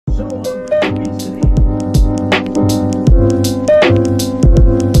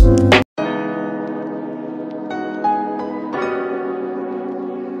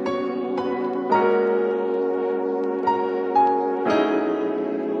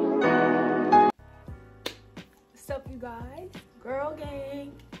guys. Girl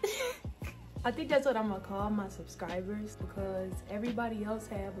gang. I think that's what I'm gonna call my subscribers, because everybody else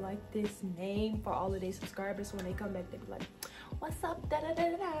have like this name for all of their subscribers. So when they come back, they be like, what's up, da da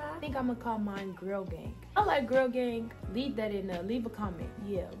da da. I think I'm gonna call mine Girl Gang. I like Girl Gang. Leave that in there, leave a comment.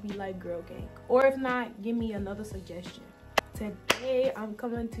 Yeah, we like Girl Gang. Or if not, give me another suggestion. Today I'm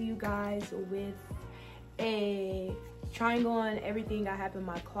coming to you guys with a trying on everything I have in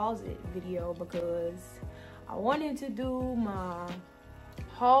my closet video, because I wanted to do my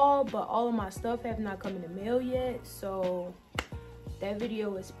haul, but all of my stuff have not come in the mail yet, so that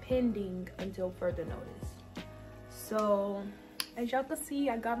video is pending until further notice. So as y'all can see,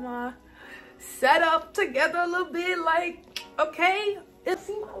 I got my setup together a little bit. Like, okay,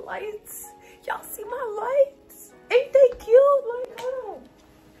 see my lights? Y'all see my lights? Ain't they cute? Like, hold on,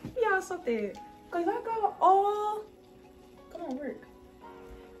 y'all something, cause I got all, come on, work.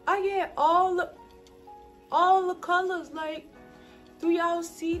 I get all the colors. Like, do y'all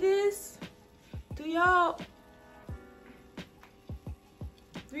see this? Do y'all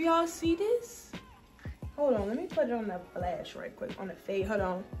see this? Hold on, let me put it on the flash right quick, on the fade. Hold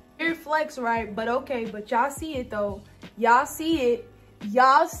on. It reflects right, but okay, but y'all see it though. Y'all see it.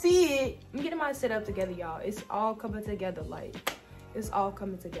 Y'all see it. I'm getting my setup together, y'all. It's all coming together. Like, it's all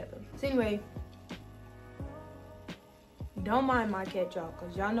coming together. So anyway, don't mind my cat, y'all,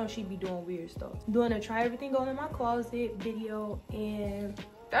 because y'all know she be doing weird stuff. Doing a try everything on in my closet video, and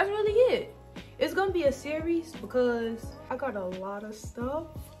that's really it. It's gonna be a series because I got a lot of stuff.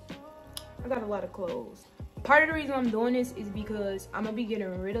 I got a lot of clothes. Part of the reason I'm doing this is because I'm gonna be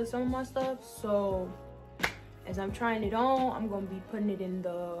getting rid of some of my stuff. So as I'm trying it on, I'm gonna be putting it in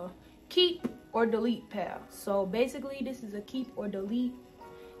the keep or delete pile. So basically this is a keep or delete.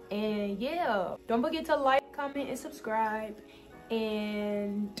 And yeah, don't forget to like, comment, and subscribe.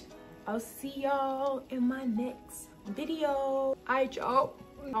 And I'll see y'all in my next video. Alright, y'all.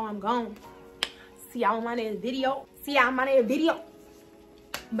 Oh, I'm gone. See y'all in my next video. See y'all in my next video.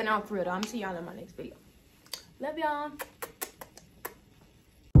 But not for real though, I'm see y'all in my next video. Love y'all.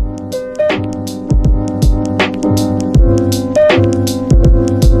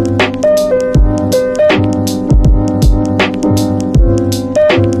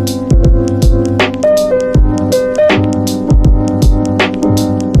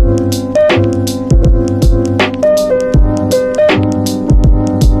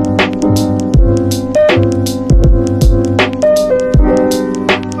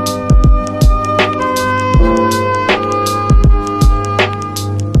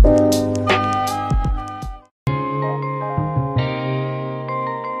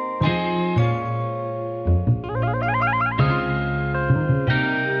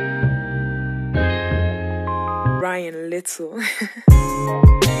 Ryan Little.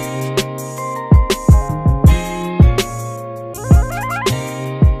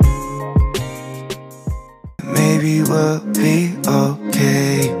 Maybe we'll be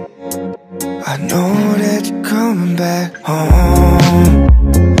okay. I know that you're coming back home.